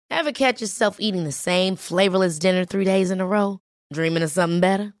Ever catch yourself eating the same flavorless dinner 3 days in a row? Dreaming of something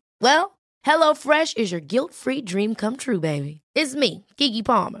better? Well, HelloFresh is your guilt-free dream come true, baby. It's me, Keke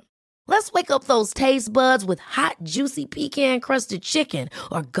Palmer. Let's wake up those taste buds with hot, juicy pecan-crusted chicken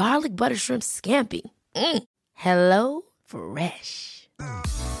or garlic butter shrimp scampi. Hello Fresh.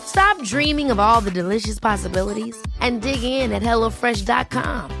 Stop dreaming of all the delicious possibilities and dig in at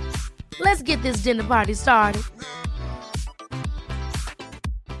HelloFresh.com. Let's get this dinner party started.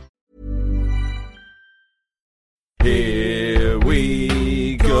 Here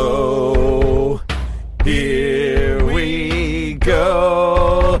we go. Here we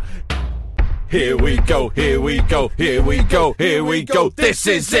go. Here we go. Here we go. Here we go. Here we go. This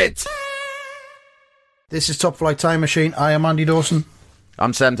is it. This is Top Flight Time Machine. I am Andy Dawson.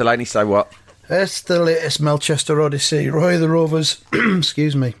 I'm Sam Delaney. So what? It's the latest Melchester Odyssey. Roy the Rovers.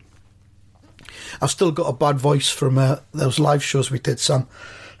 Excuse me. I've still got a bad voice from those live shows we did, Sam.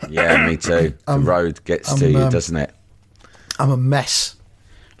 Yeah, me too. The road gets to you, doesn't it? I'm a mess.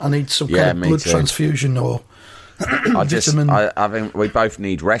 I need some kind of blood transfusion or vitamin. I think we both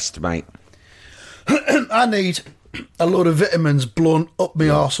need rest, mate. I need a load of vitamins blown up my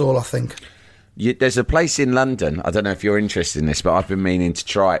arsehole, I think. There's a place in London, I don't know if you're interested in this, but I've been meaning to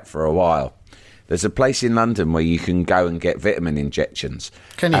try it for a while. There's a place in London where you can go and get vitamin injections.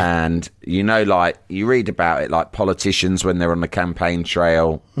 Can you? And, like, you read about it, like politicians when they're on the campaign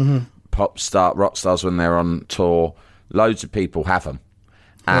trail, rock stars when they're on tour. Loads of people have them.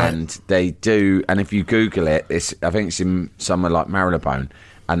 And they do, and if you Google it, I think it's in somewhere like Marylebone,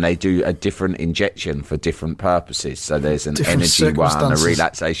 and they do a different injection for different purposes. So there's an energy one, a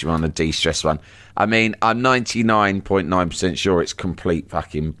relaxation one, a de-stress one. I mean, I'm 99.9% sure it's complete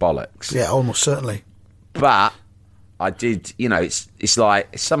fucking bollocks. Yeah, almost certainly. But I did, it's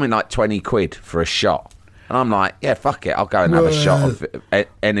something like 20 quid for a shot. And I'm like, yeah, fuck it, I'll go and have a shot of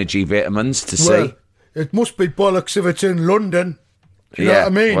energy vitamins to see. It must be bollocks if it's in London. Do you know what I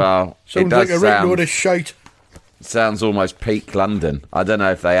mean? Well, sounds like a right load of shite. Sounds almost peak London. I don't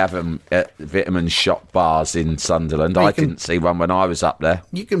know if they have them at vitamin shop bars in Sunderland. I didn't see one when I was up there.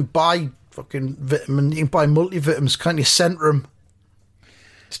 You can buy fucking vitamin. You can buy multivitamins, can't you? Centrum.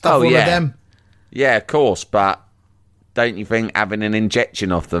 Stuff of them. Yeah, of course, but don't you think having an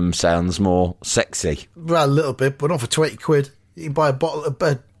injection of them sounds more sexy? Well, a little bit, but not for 20 quid. You can buy a bottle of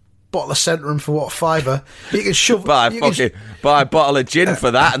Centrum for what, £5? You can shove buy a bottle of gin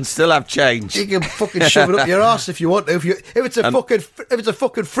for that and still have change. You can fucking shove it up your arse if you want to. If it's a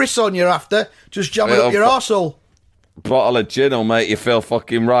fucking frisson you're after, just jam it up your arsehole. Bottle of gin will make you feel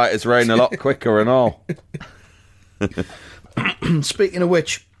fucking right as rain a lot quicker and all. Speaking of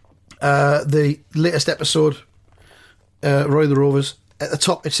which, the latest episode, Roy the Rovers, at the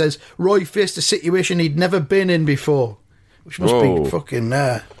top it says Roy faced a situation he'd never been in before. Which must be fucking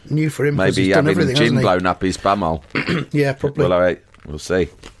new for him. Maybe he's done having gin blown up his bumhole. Yeah, probably. Well, we'll see.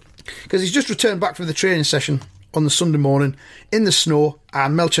 Because he's just returned back from the training session on the Sunday morning in the snow,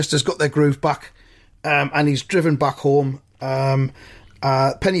 and Melchester's got their groove back, and he's driven back home.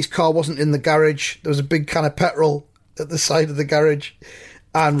 Penny's car wasn't in the garage. There was a big can of petrol at the side of the garage,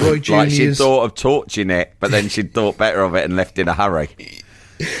 and Roy Jr. Like she'd thought of torching it, but then she'd thought better of it and left in a hurry.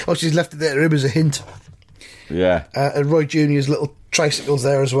 Oh, she's left it there to him as a hint. Yeah. And Roy Jr.'s little tricycle's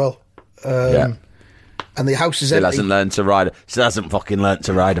there as well. And the house is empty. Still hasn't fucking learnt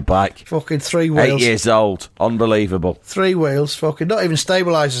to ride a bike. Fucking 3 wheels. 8 years old. Unbelievable. 3 wheels. Fucking not even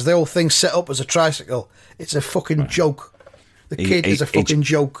stabilisers. The whole thing's set up as a tricycle. It's a fucking joke. The kid is a fucking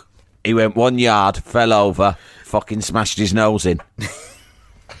joke. He went 1 yard, fell over, fucking smashed his nose in.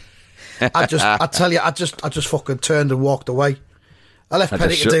 I just fucking turned and walked away. I left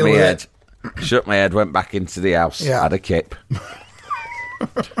Penny to deal with it. Shook my head, went back into the house, had a kip.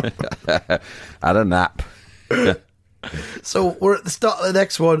 Had a nap. So we're at the start of the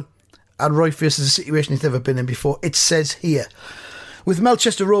next one, and Roy faces a situation he's never been in before. It says here, with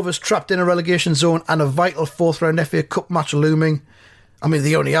Melchester Rovers trapped in a relegation zone and a vital 4th round FA Cup match looming. I mean,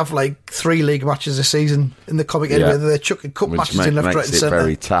 they only have like 3 league matches a season in the comic anyway. They're chucking cup matches in left, right and centre.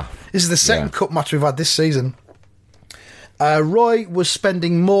 Very tough. This is the second cup match we've had this season. Roy was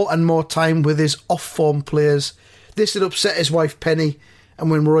spending more and more time with his off-form players. This had upset his wife Penny,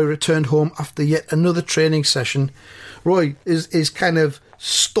 and when Roy returned home after yet another training session, Roy is kind of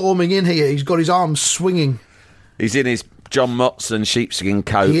storming in here. He's got his arms swinging. He's in his John Motson sheepskin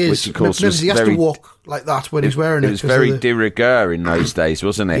coat, which of course was he has to walk like that when he's wearing it. It was very de rigueur in those days,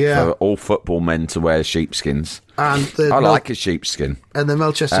 wasn't it? Yeah. For all football men to wear sheepskins. And I like a sheepskin. And the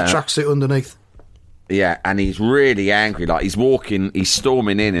Melchester tracksuit underneath. Yeah, and he's really angry. Like he's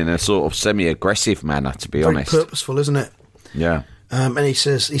storming in a sort of semi-aggressive manner, to be honest. Very purposeful, isn't it? Yeah. And he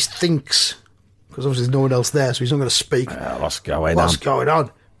says he thinks, because obviously there's no one else there, so he's not going to speak. What's going What's going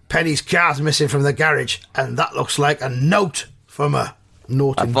on? Penny's car's missing from the garage, and that looks like a note from her.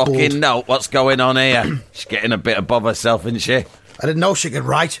 Note A in fucking bold. note. What's going on here? She's getting a bit above herself, isn't she? I didn't know she could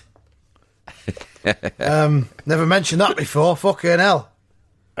write. Never mentioned that before. Fucking hell.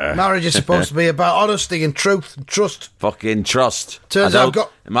 Marriage is supposed to be about honesty and truth and trust. Fucking trust. Turns out I've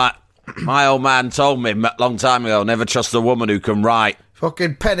got... My old man told me a long time ago, never trust a woman who can write.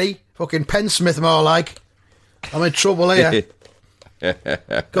 Fucking Penny. Fucking Pensmith, more like. I'm in trouble here.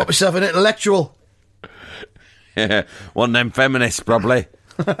 Got myself an intellectual. One of them feminists, probably.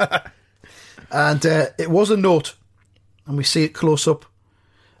 And it was a note. And we see it close up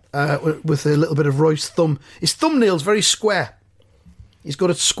with a little bit of Roy's thumb. His thumbnail's very square. He's got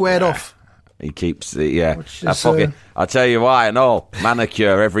it squared off. He keeps the, yeah. Which is, I'll tell you why and all.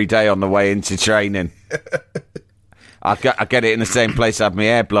 Manicure every day on the way into training. I get it in the same place I have my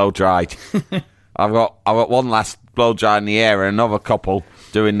hair blow dried. I've got one last blow dry in the hair and another couple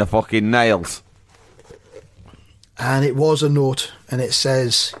doing the fucking nails. And it was a note, and it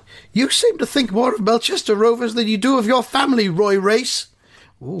says, "You seem to think more of Melchester Rovers than you do of your family, Roy Race.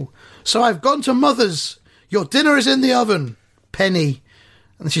 Ooh. So I've gone to Mother's. Your dinner is in the oven. Penny."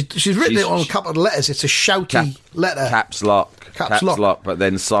 And she's written it on capital letters. It's a shouty letter. Caps lock. Caps lock. But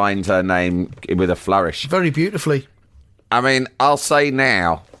then signed her name with a flourish. Very beautifully. I mean, I'll say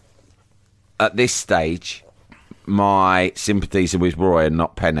now, at this stage, my sympathies are with Roy and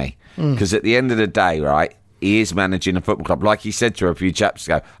not Penny. Because at the end of the day, right, he is managing a football club. Like he said to her a few chaps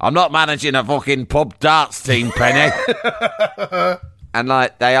ago, I'm not managing a fucking pub darts team, Penny. And,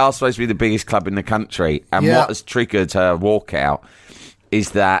 like, they are supposed to be the biggest club in the country. And what has triggered her walkout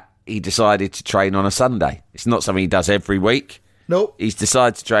is that he decided to train on a Sunday. It's not something he does every week. Nope. He's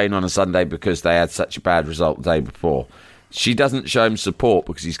decided to train on a Sunday because they had such a bad result the day before. She doesn't show him support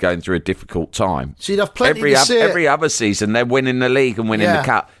because he's going through a difficult time. She'd have plenty to say. Every other season, they're winning the league and winning the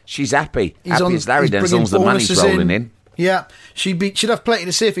cup. She's happy. Happy as Larry then, as long as the money's rolling in. Yeah. She'd have plenty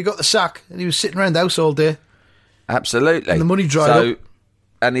to say if he got the sack and he was sitting around the house all day. Absolutely. And the money dried up.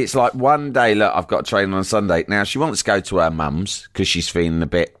 And it's like, one day, look, I've got to train on a Sunday. Now, she wants to go to her mum's because she's feeling a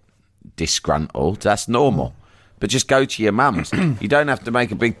bit disgruntled. That's normal. But just go to your mum's. You don't have to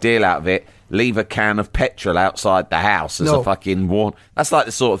make a big deal out of it. Leave a can of petrol outside the house as a fucking warn. That's like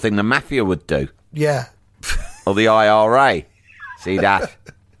the sort of thing the mafia would do. Yeah. Or the IRA. See that?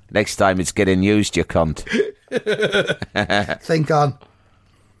 Next time it's getting used, you cunt. Think on.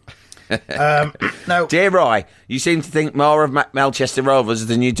 Now, Dear Roy, you seem to think more of Melchester Rovers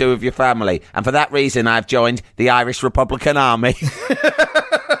than you do of your family, and for that reason I've joined the Irish Republican Army.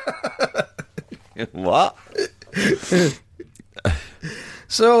 What?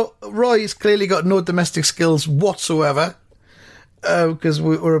 So Roy's clearly got no domestic skills whatsoever, because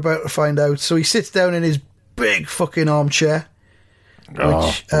we're about to find out. So he sits down in his big fucking armchair.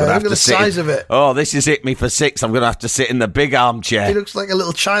 Which, look at the size of it. Oh, this has hit me for 6. I'm going to have to sit in the big armchair. He looks like a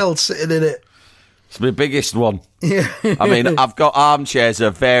little child sitting in it. It's my biggest one. Yeah. I mean, I've got armchairs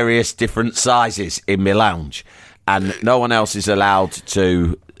of various different sizes in my lounge, and no one else is allowed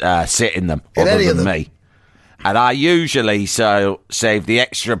to sit in them other than me. And I usually save the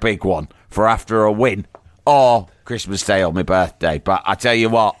extra big one for after a win or Christmas Day or my birthday. But I tell you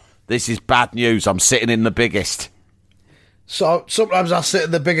what, this is bad news. I'm sitting in the biggest. So sometimes I sit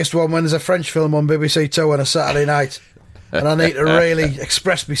in the biggest one when there's a French film on BBC Two on a Saturday night, and I need to really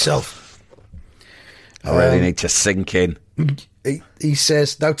express myself. I really need to sink in. He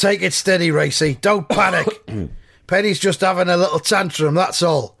says, "Now take it steady, Racy. Don't panic. Penny's just having a little tantrum, that's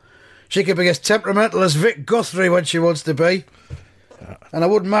all. She could be as temperamental as Vic Guthrie when she wants to be. And I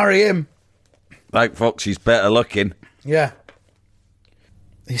wouldn't marry him." Like Fox, she's better looking. Yeah.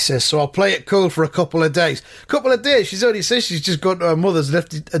 He says, "So I'll play it cool for a couple of days." Couple of days? She's only says she's just gone to her mother's,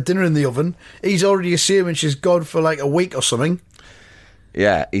 left a dinner in the oven. He's already assuming she's gone for like a week or something.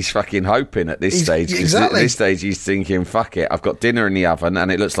 Yeah, he's fucking hoping at this stage. Exactly. At this stage, he's thinking, fuck it, I've got dinner in the oven,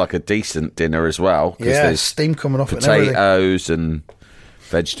 and it looks like a decent dinner as well. Yeah, there's steam coming off it and everything. Potatoes and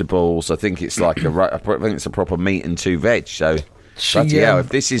vegetables. I think it's like I think it's a proper meat and 2 veg. So, if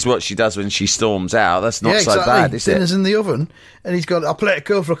this is what she does when she storms out, that's not so bad, is it? Dinner's in the oven, and he's got, "I'll play it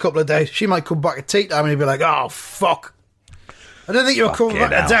cool for a couple of days." She might come back at tea time and he'll be like, "Oh, fuck. I don't think you were coming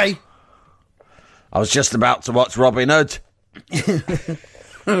back today. I was just about to watch Robin Hood."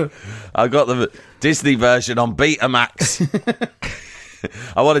 I got the Disney version on Betamax.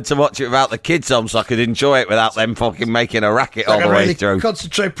 I wanted to watch it without the kids on so I could enjoy it without them fucking making a racket all the way through.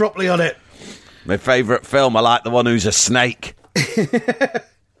 Concentrate properly on it. My favourite film, I like the one who's a snake.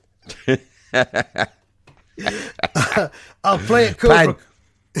 I'll play it cool. Ben,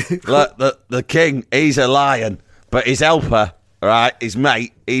 look, the king, he's a lion, but his helper, right, his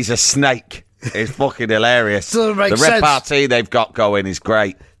mate, he's a snake. It's fucking hilarious. Doesn't make the sense. repartee they've got going is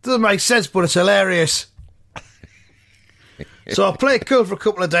great. Doesn't make sense, but it's hilarious. So I'll play it cool for a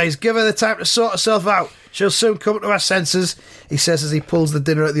couple of days, give her the time to sort herself out. She'll soon come to her senses, he says as he pulls the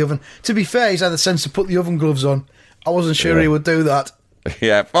dinner out the oven. To be fair, he's had the sense to put the oven gloves on. I wasn't sure he would do that.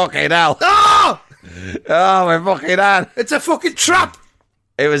 Yeah, fucking hell. Oh! Oh, my fucking hand. It's a fucking trap!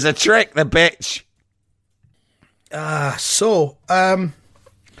 It was a trick, the bitch.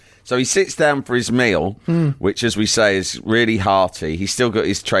 So he sits down for his meal, which, as we say, is really hearty. He's still got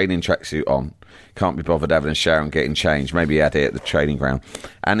his training tracksuit on. Can't be bothered having a shower and getting changed. Maybe he had it at the training ground.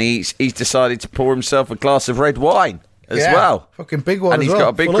 And he's decided to pour himself a glass of red wine as well. Fucking big one and as he's well. got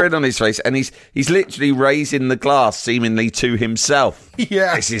a big grin on his face. And he's literally raising the glass, seemingly to himself.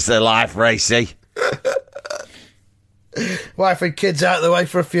 Yeah. This is the life, Racy. Wife and kids out of the way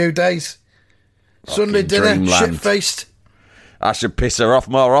for a few days. Sunday dinner, dreamland. shit-faced. I should piss her off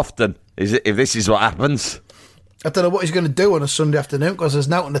more often, if this is what happens. I don't know what he's going to do on a Sunday afternoon because there's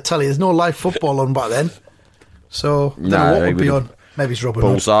nothing to tell you. There's no live football on back then. So, I don't know what would be on. Maybe he's rubbing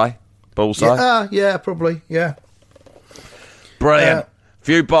Bullseye. Bullseye. Yeah, probably, yeah. Brilliant.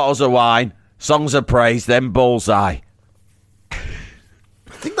 Few bottles of wine, songs of praise, then Bullseye.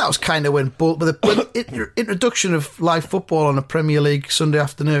 I think that was kind of when the introduction of live football on a Premier League Sunday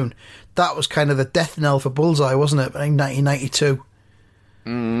afternoon, that was kind of the death knell for Bullseye, wasn't it? I think 1992. I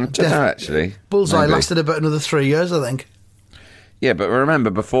don't know, actually. Bullseye Maybe. lasted about another 3 years, I think. Yeah, but remember,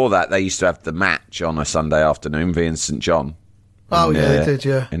 before that, they used to have the match on a Sunday afternoon, V and St John. Oh, yeah, they did,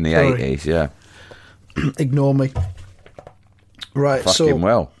 yeah. In the Sorry. 80s, yeah. Ignore me. Right, Fucking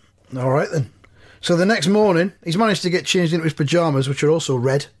well. All right, then. So the next morning, he's managed to get changed into his pyjamas, which are also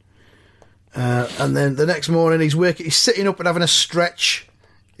red. And then the next morning, he's sitting up and having a stretch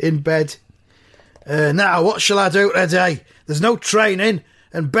in bed. Now, what shall I do today? There's no training,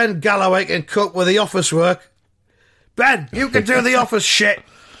 and Ben Galloway can cope with the office work. Ben, you can do the office shit.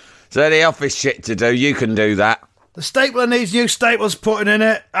 So the office shit to do, you can do that. The stapler needs new staples putting in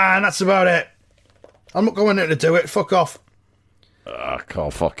it, and that's about it. I'm not going in to do it. Fuck off. I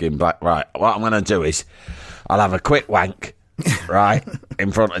can't fucking black. Right, what I'm going to do is I'll have a quick wank, right,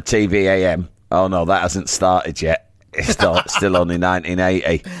 in front of TV AM. Oh, no, that hasn't started yet. It's still only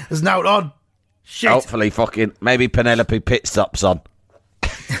 1980. There's no on. Shit. Hopefully, fucking, maybe Penelope Pitstop's on.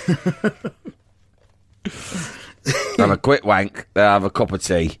 Have a quick wank, then have a cup of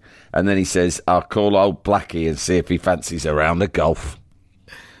tea, and then he says, I'll call old Blackie and see if he fancies a round of golf.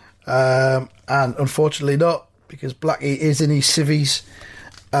 And unfortunately not, because Blackie is in his civvies.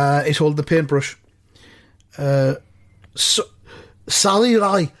 He's holding the paintbrush. Sally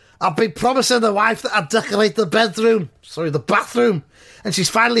and I've been promising the wife that I'd decorate the bathroom, and she's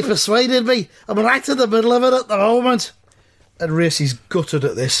finally persuaded me. I'm right in the middle of it at the moment. And Racy's gutted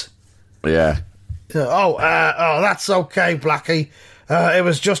at this. Yeah. That's okay, Blackie. It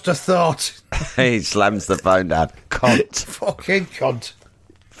was just a thought. He slams the phone down. Cunt. Fucking cunt.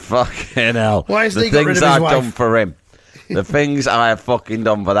 Fucking hell. Why hasn't the he got rid things of his I've wife? done for him. The things I have fucking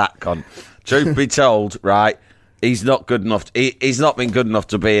done for that cunt. Truth be told, right, he's not good enough. He's not been good enough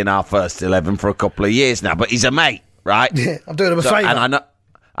to be in our first 11 for a couple of years now, but he's a mate, right? Yeah, I'm doing him a favour. And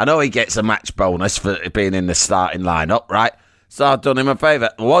I know he gets a match bonus for being in the starting lineup, right? So I've done him a favour.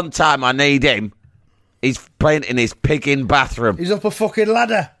 One time I need him, he's playing in his pigging bathroom. He's up a fucking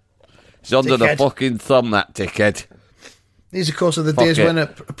ladder. He's under the Dickhead. fucking thumb, that dickhead. These, of course, are the Fuck days it. when a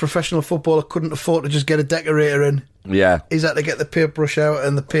professional footballer couldn't afford to just get a decorator in. Yeah. He's had to get the paintbrush out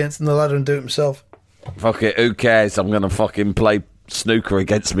and the paints and the ladder and do it himself. Fuck it, who cares? I'm going to fucking play snooker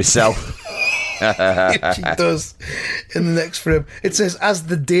against myself. Which he does in the next frame. It says, as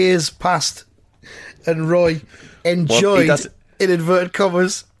the days passed and Roy enjoyed, doesn't- in inverted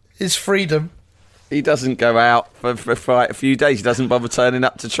commas, his freedom. He doesn't go out for like a few days. He doesn't bother turning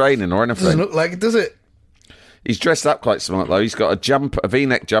up to training or Doesn't anything. look like it, does it? He's dressed up quite smart, though. He's got a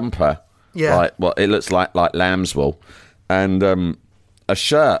V-neck jumper. Yeah. Like what it looks like lamb's wool. And a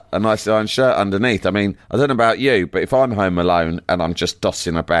shirt, a nice iron shirt underneath. I mean, I don't know about you, but if I'm home alone and I'm just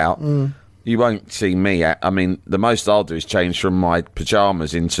dossing about, you won't see me. I mean, the most I'll do is change from my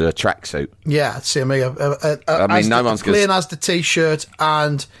pyjamas into a tracksuit. Yeah, same here. I mean, no one's gonna- plain as the t-shirt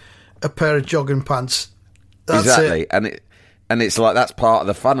and a pair of jogging pants. That's Exactly. it. And it's like that's part of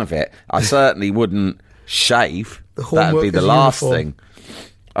the fun of it. I certainly wouldn't shave. The That'd be homework the is last uniform. thing.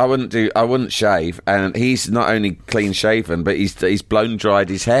 I wouldn't shave, and he's not only clean shaven, but he's blown dried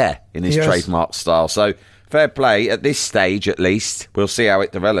his hair in his Yes. trademark style. So fair play. At this stage, at least, we'll see how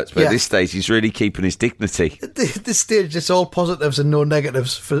it develops. But at this stage, he's really keeping his dignity. At this stage, it's all positives and no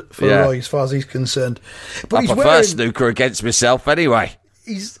negatives for Roy, as far as he's concerned. But I prefer snooker against myself anyway.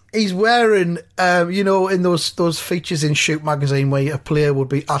 He's wearing, in those features in Shoot magazine where a player would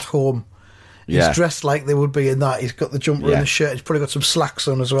be at home. He's dressed like they would be in that. He's got the jumper and the shirt. He's probably got some slacks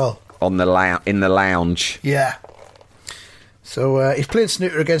on as well. In the lounge. Yeah. So he's playing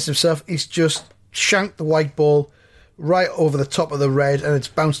snooker against himself. He's just shanked the white ball right over the top of the red, and it's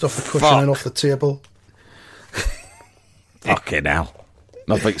bounced off the cushion and off the table. Fucking hell.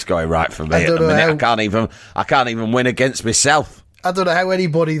 Nothing's going right for me at the minute. I can't even win against myself. I don't know how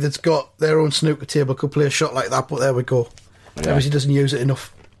anybody that's got their own snooker table could play a shot like that, but there we go. Obviously doesn't use it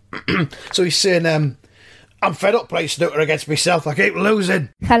enough. So he's saying, I'm fed up playing snooker against myself. I keep losing.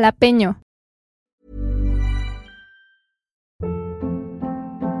 Jalapeño.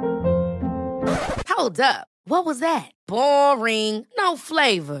 Hold up. What was that? Boring. No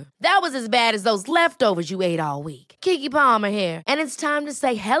flavor. That was as bad as those leftovers you ate all week. Keke Palmer here. And it's time to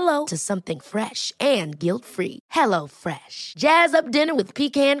say hello to something fresh and guilt-free. Hello Fresh. Jazz up dinner with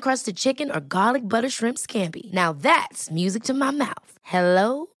pecan-crusted chicken or garlic butter shrimp scampi. Now that's music to my mouth.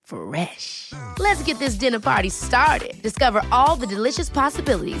 Hello Fresh. Let's get this dinner party started. Discover all the delicious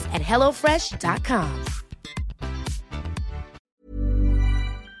possibilities at HelloFresh.com.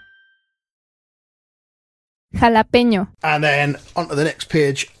 Jalapeño. And then onto the next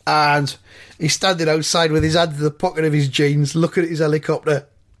page, and he's standing outside with his hand in the pocket of his jeans, looking at his helicopter.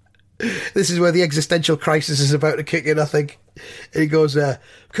 This is where the existential crisis is about to kick in, I think. And he goes, of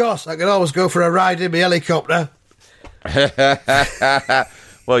course, I can always go for a ride in my helicopter.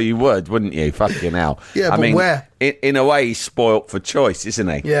 Well, you would, wouldn't you? Fucking hell. Yeah, but where? In a way, he's spoilt for choice, isn't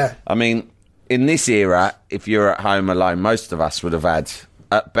he? Yeah. I mean, in this era, if you're at home alone, most of us would have had,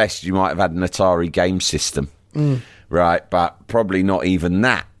 at best, you might have had an Atari game system. Right, but probably not even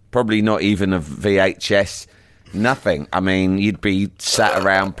that. Probably not even a VHS. Nothing. I mean, you'd be sat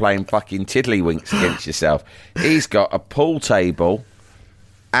around playing fucking tiddlywinks against yourself. He's got a pool table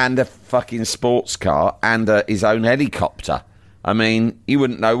and a fucking sports car and his own helicopter. I mean, you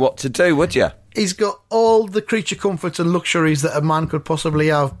wouldn't know what to do, would you? He's got all the creature comforts and luxuries that a man could possibly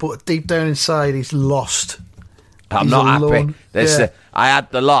have, but deep down inside, he's lost. I'm not happy. I had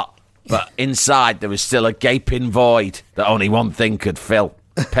the lot. But inside there was still a gaping void that only one thing could fill.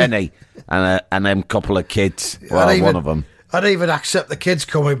 Penny and them couple of kids. Well, one of them. I'd even accept the kids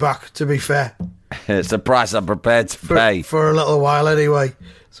coming back, to be fair. It's the price I'm prepared to pay. For a little while anyway.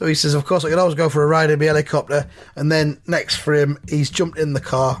 So he says, of course, I can always go for a ride in my helicopter. And then next for him, he's jumped in the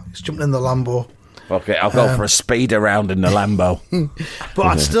car. He's jumped in the Lambo. Okay, I'll go for a speed around in the Lambo. But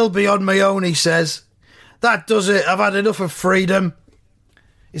I'd still be on my own, he says. That does it. I've had enough of freedom.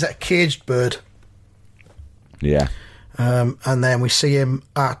 He's like a caged bird. Yeah. And then we see him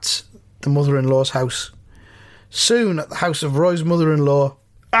at the mother-in-law's house. Soon at the house of Roy's mother-in-law.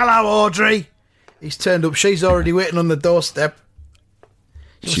 Hello, Audrey. He's turned up. She's already waiting on the doorstep.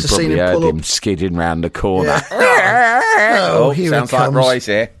 She probably heard him skidding round the corner. Yeah. Here sounds like Roy's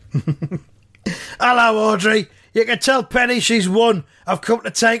here. Hello, Audrey. You can tell Penny she's won. I've come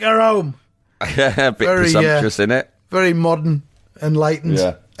to take her home. A bit presumptuous, isn't it? Very modern, enlightened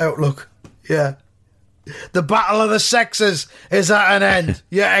outlook. Yeah. The battle of the sexes is at an end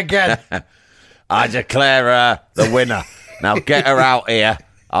yet again. I declare her the winner. Now get her out here.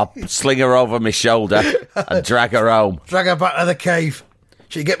 I'll sling her over my shoulder and drag her home. Drag her back to the cave.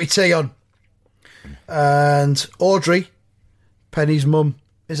 She can get me tea on. And Audrey, Penny's mum,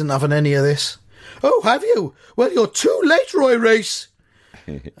 isn't having any of this. Oh, have you? Well, you're too late, Roy Race.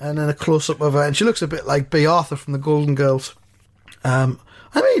 And then a close-up of her, and she looks a bit like Bea Arthur from the Golden Girls. I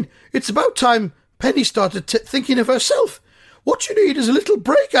mean, it's about time Penny started thinking of herself. What you need is a little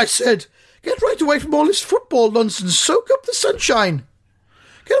break, I said. Get right away from all this football nonsense. Soak up the sunshine.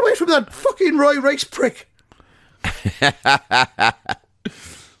 Get away from that fucking Roy Race prick.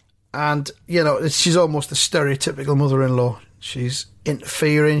 And, you know, she's almost a stereotypical mother-in-law. She's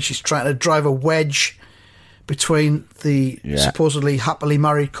interfering. She's trying to drive a wedge between the supposedly happily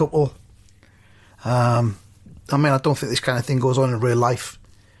married couple. I mean, I don't think this kind of thing goes on in real life,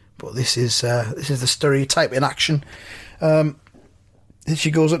 but this is the stereotype in action. And she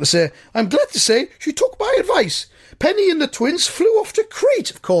goes on to say, I'm glad to say she took my advice. Penny and the twins flew off to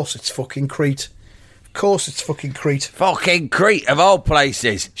Crete. Of course it's fucking Crete. Of course it's fucking Crete. Fucking Crete, of all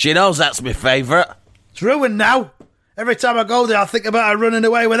places. She knows that's my favourite. It's ruined now. Every time I go there, I think about her running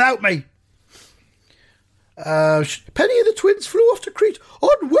away without me. Penny and the twins flew off to Crete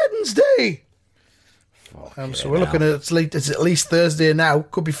on Wednesday. So we're looking at it's at least Thursday now.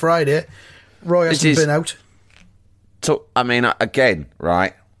 Could be Friday. Roy hasn't been out. I mean, again,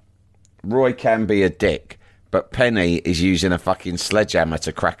 right? Roy can be a dick, but Penny is using a fucking sledgehammer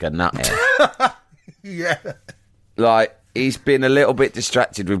to crack a nut here. Yeah. Like, he's been a little bit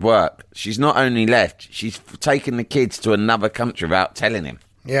distracted with work. She's not only left, she's taken the kids to another country without telling him.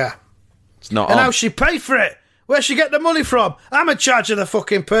 Yeah. It's not And on. how she paid for it? Where'd she get the money from? I'm in charge of the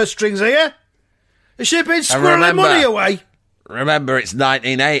fucking purse strings here. Has she been squirreling money away? Remember, it's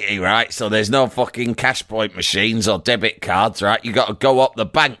 1980, right? So there's no fucking cash point machines or debit cards, right? You got to go up the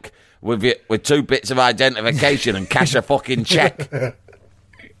bank with 2 bits of identification and cash a fucking check.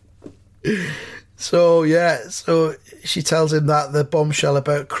 So she tells him that the bombshell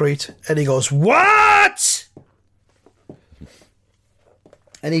about Crete, and he goes, "What?"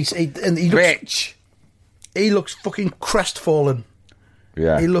 And he looks fucking crestfallen.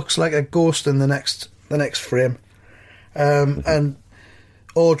 Yeah. He looks like a ghost in the next frame. And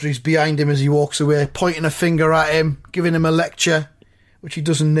Audrey's behind him as he walks away, pointing a finger at him, giving him a lecture, which he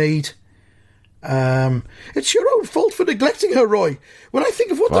doesn't need. It's your own fault for neglecting her, Roy. When I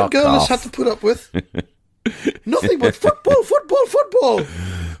think of what that girl has had to put up with, nothing but football, football, football.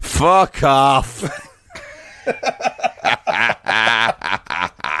 Fuck off.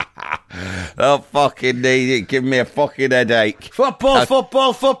 Don't fucking need it. Give me a fucking headache. Football,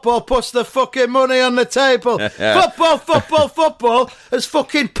 football, football puts the fucking money on the table. Football, football, football has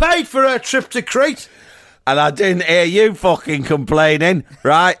fucking paid for her trip to Crete. And I didn't hear you fucking complaining,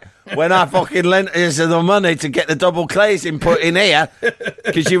 right? When I fucking lent you the money to get the double glazing put in here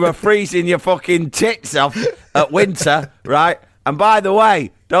because you were freezing your fucking tits off at winter, right? And by the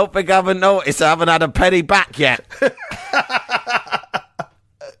way, don't think I haven't noticed I haven't had a penny back yet.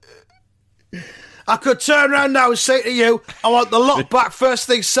 I could turn around now and say to you, I want the lot back first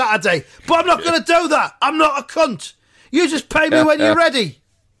thing Saturday. But I'm not going to do that. I'm not a cunt. You just pay me when you're ready.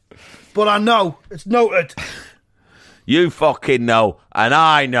 But I know. It's noted. You fucking know, and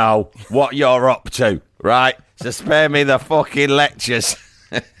I know what you're up to, right? So spare me the fucking lectures.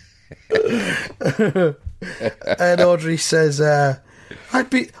 And Audrey says, I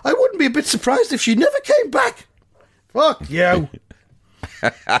wouldn't be a bit surprised if she never came back. Fuck you.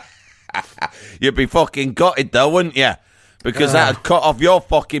 You'd be fucking gutted though, wouldn't you? Because that'd cut off your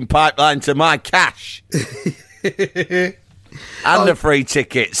fucking pipeline to my cash. And the free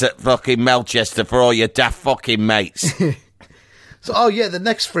tickets at fucking Melchester for all your daft fucking mates. So, the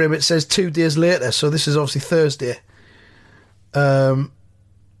next frame, it says 2 days later, so this is obviously Thursday. So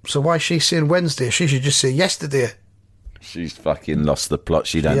why is she saying Wednesday? She should just say yesterday. She's fucking lost the plot.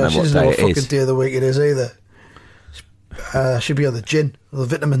 She don't know She what doesn't day know what it fucking is. day of the week it is either. She'll be on the gin, or the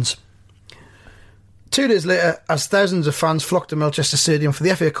vitamins. 2 days later, as thousands of fans flocked to Melchester Stadium for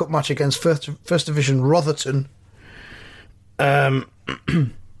the FA Cup match against First Division Rotherton, the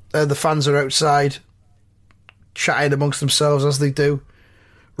fans are outside, chatting amongst themselves as they do.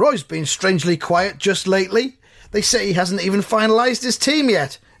 Roy's been strangely quiet just lately. They say he hasn't even finalised his team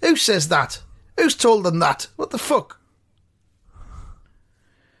yet. Who says that? Who's told them that? What the fuck?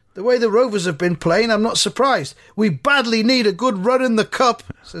 The way the Rovers have been playing, I'm not surprised. We badly need a good run in the cup,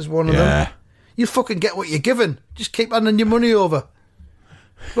 says one of them. You fucking get what you're given. Just keep handing your money over.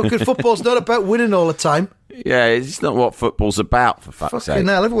 Fucking football's not about winning all the time. Yeah, it's not what football's about, for fuck's sake. Fucking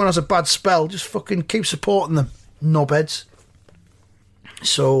hell, everyone has a bad spell. Just fucking keep supporting them, knobheads.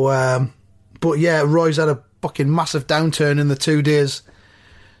 So, but yeah, Roy's had a fucking massive downturn in the 2 days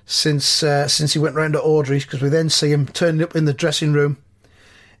since he went round to Audrey's, because we then see him turning up in the dressing room.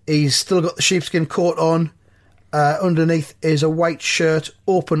 He's still got the sheepskin coat on. Underneath is a white shirt,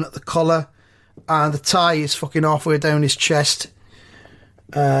 open at the collar, and the tie is fucking halfway down his chest.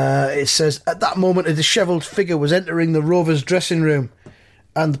 It says, at that moment, a dishevelled figure was entering the Rovers' dressing room,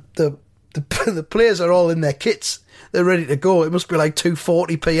 and the players are all in their kits. They're ready to go. It must be like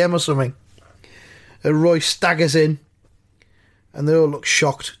 2:40 p.m. or something. And Roy staggers in, and they all look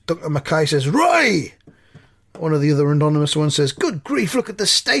shocked. Duncan Mackay says, "Roy!" One of the other anonymous ones says, "Good grief, look at the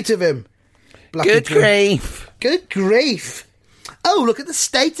state of him." Good grief. Good grief. Oh, look at the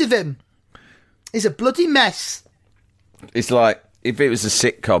state of him. He's a bloody mess. It's like, if it was a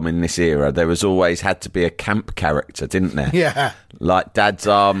sitcom in this era, there was always had to be a camp character, didn't there? Yeah. Like Dad's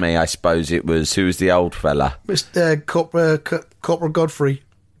Army, I suppose it was. Who was the old fella? Mr. Corporal Godfrey.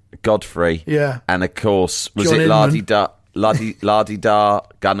 Godfrey. Yeah. And of course, was John it Inman. Lardy-da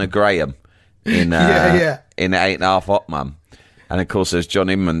Gunner Graham in Yeah. in 8.5 Hot Mum? And of course, there's John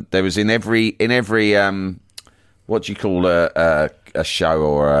Inman. There was in every what do you call a show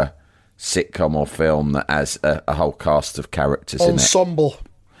or a sitcom or film that has a whole cast of characters Ensemble. in it?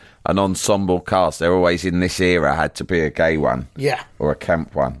 An ensemble cast. They're always in this era had to be a gay one. Yeah. Or a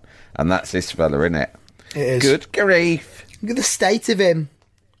camp one. And that's this fella, innit? It is. Good grief. Look at the state of him.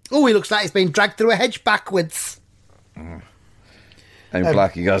 Oh, he looks like he's been dragged through a hedge backwards. And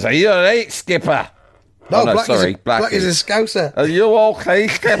Blackie goes, "Are you all right, Skipper?" No, Oh, Blackie Blackie. is a Scouser. Are you okay,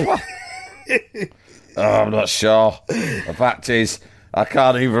 Skipper? Oh, I'm not sure. The fact is, I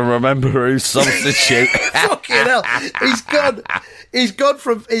can't even remember who's substitute. Fucking hell. He's gone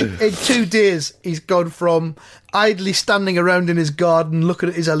from, in 2 days, he's gone from idly standing around in his garden, looking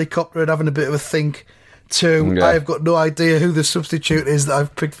at his helicopter and having a bit of a think, to, Yeah. I've got no idea who the substitute is that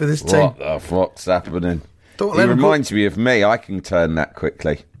I've picked for this team. What the fuck's happening? Don't He let him go. reminds me of me. I can turn that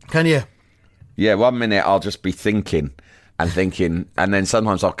quickly. Can you? Yeah, 1 minute I'll just be thinking, and then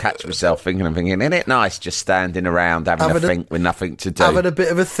sometimes I'll catch myself thinking, isn't it nice just standing around having a think with nothing to do? Having a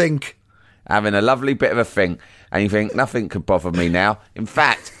bit of a think. Having a lovely bit of a think, and you think, nothing could bother me now. In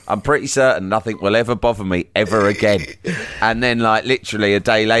fact, I'm pretty certain nothing will ever bother me ever again. And then, like, literally a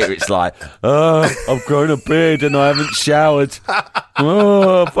day later, it's like, oh, I've grown a beard and I haven't showered.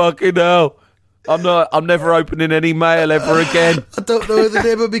 Oh, fucking hell. I'm never opening any mail ever again. I don't know who the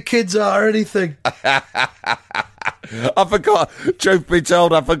name of my kids are or anything. I forgot, truth be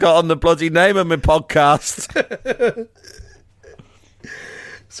told, I've forgotten the bloody name of my podcast.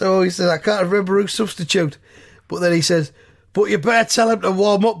 So he says, I can't remember who's substitute. But then he says, but you better tell him to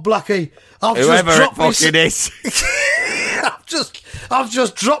warm up, Blackie. Whoever it fucking is. I've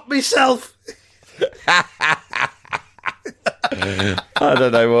just dropped myself. I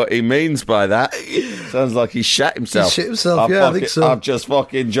don't know what he means by that. Sounds like he shat himself. He shit himself, I think so. I've just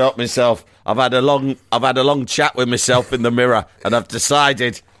fucking dropped myself. I've had a long chat with myself in the mirror, and I've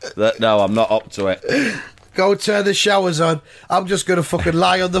decided that no, I'm not up to it. Go turn the showers on. I'm just going to fucking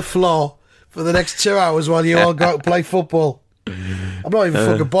lie on the floor for the next 2 hours while you all go out and play football. I'm not even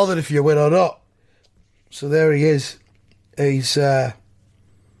fucking bothered if you win or not. So there he is. He's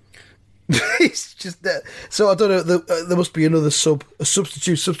he's just there. So I don't know. There must be another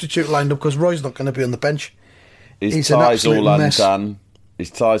substitute lined up because Roy's not going to be on the bench. His tie's all undone. His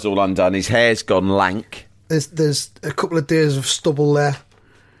tie's all undone. His hair's gone lank. There's a couple of days of stubble there.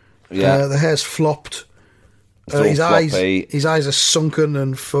 Yeah, the hair's flopped. all His floppy. eyes are sunken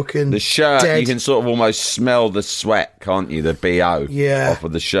and fucking The shirt, dead. you can sort of almost smell the sweat, can't you? The BO Yeah. off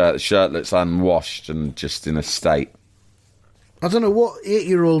of the shirt. The shirt looks unwashed and just in a state. I don't know what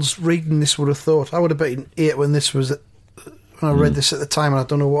 8-year-olds reading this would have thought. I would have been 8 when this was when I read this at the time, and I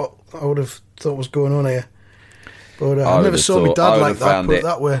don't know what I would have thought was going on here. But I would never have saw my thought- I dad would like have that. found Put it it-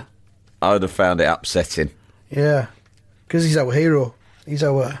 that way. I would have found it upsetting. Yeah, because he's our hero. He's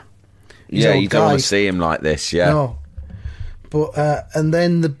our Yeah, our you don't guy. want to see him like this, yeah. No. But and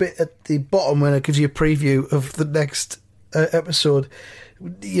then the bit at the bottom when it gives you a preview of the next episode,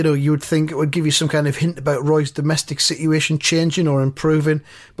 you know, you would think it would give you some kind of hint about Roy's domestic situation changing or improving,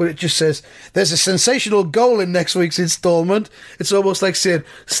 but it just says there's a sensational goal in next week's instalment. It's almost like saying,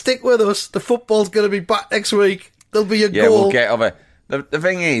 stick with us, the football's going to be back next week, there'll be a Yeah, goal. we'll get over. The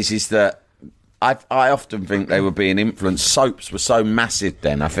thing is that I often think they were being influenced. Soaps were so massive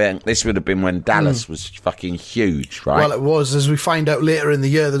then. I think this would have been when Dallas was fucking huge, right? Well, it was, as we find out later in the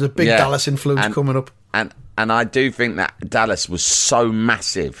year, there's a big Yeah. Dallas influence And- coming up. And I do think that Dallas was so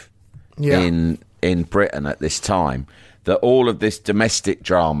massive in Britain at this time that all of this domestic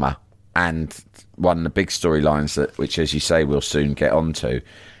drama and one of the big storylines that, which, as you say, we'll soon get onto,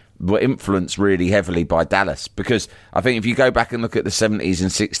 were influenced really heavily by Dallas. Because I think if you go back and look at the 70s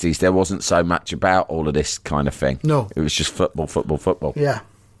and 60s, there wasn't so much about all of this kind of thing. No. It was just football, football, football. Yeah.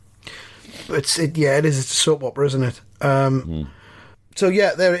 It is. It's a soap opera, isn't it? So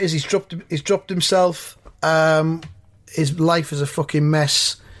yeah, there it is. He's dropped himself. His life is a fucking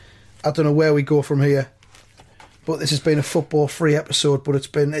mess. I don't know where we go from here. But this has been a football-free episode. But it's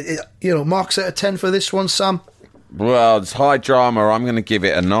been, marks out of 10 for this one, Sam. Well, it's high drama. I'm going to give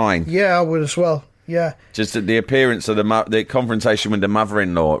it a 9. Yeah, I would as well. Yeah. Just the appearance of the confrontation with the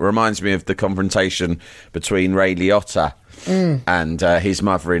mother-in-law. It reminds me of the confrontation between Ray Liotta and his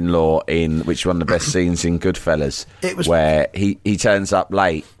mother-in-law in which one of the best scenes in Goodfellas. It was where he turns up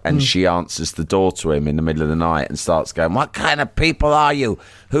late and she answers the door to him in the middle of the night and starts going, "What kind of people are you?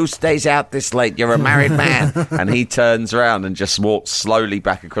 Who stays out this late? You're a married man." And he turns around and just walks slowly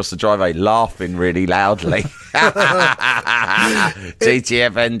back across the driveway, laughing really loudly.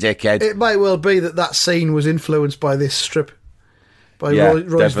 TTFN, dickhead. It might well be that scene was influenced by this strip. By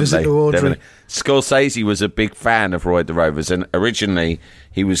Roy's visit to Audrey. Definitely. Scorsese was a big fan of Roy of the Rovers, and originally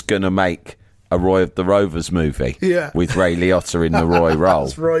he was going to make a Roy of the Rovers movie with Ray Liotta in the Roy role.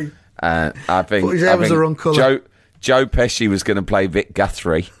 That's right. I think, But his hair was the wrong colour. Joe Pesci was going to play Vic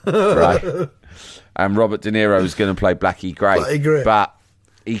Guthrie, right? And Robert De Niro was going to play Blackie Gray. Blackie Gray. But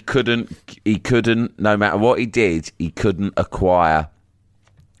he couldn't, no matter what he did, he couldn't acquire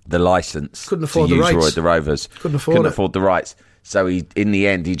the license Couldn't afford to the use rights. Roy the Rovers. Couldn't afford the rights. So in the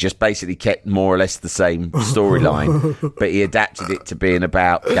end, he just basically kept more or less the same storyline, but he adapted it to being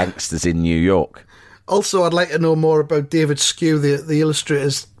about gangsters in New York. Also, I'd like to know more about David Skew, the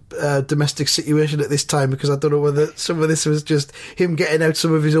illustrator's domestic situation at this time, because I don't know whether some of this was just him getting out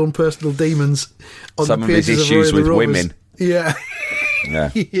some of his own personal demons on Some the of his pages issues of Roy with the Rovers. women. Yeah. Yeah.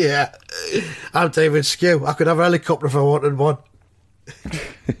 Yeah. I'm David Skew. I could have a helicopter if I wanted one.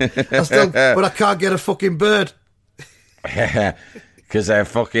 But I can't get a fucking bird. Because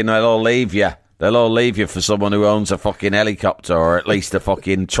they'll all leave you. They'll all leave you for someone who owns a fucking helicopter or at least a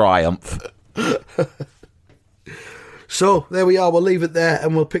fucking Triumph. So there we are. We'll leave it there,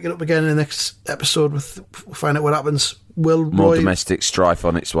 and we'll pick it up again in the next episode. We'll find out what happens. More domestic strife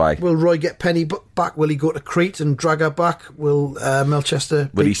on its way. Will Roy get Penny back? Will he go to Crete and drag her back? Will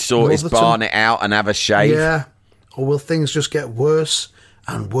Melchester? Will he sort his Northerton? barnet out and have a shave? Yeah. Or will things just get worse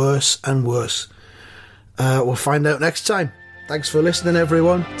and worse and worse? We'll find out next time. Thanks for listening,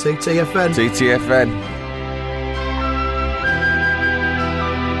 everyone. TTFN. TTFN.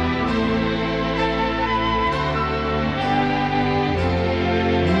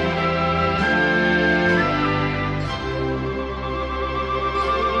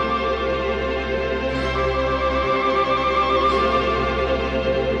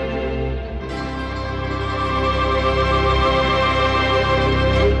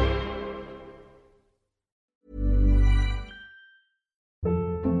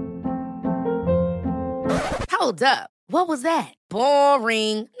 Hold up. What was that?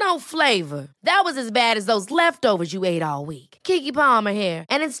 Boring. No flavor. That was as bad as those leftovers you ate all week. Keke Palmer here,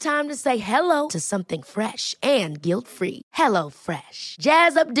 and it's time to say hello to something fresh and guilt-free. Hello Fresh.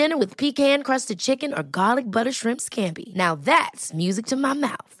 Jazz up dinner with pecan-crusted chicken or garlic butter shrimp scampi. Now that's music to my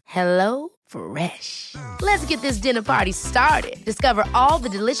mouth. Hello Fresh. Let's get this dinner party started. Discover all the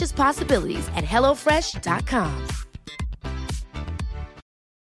delicious possibilities at HelloFresh.com.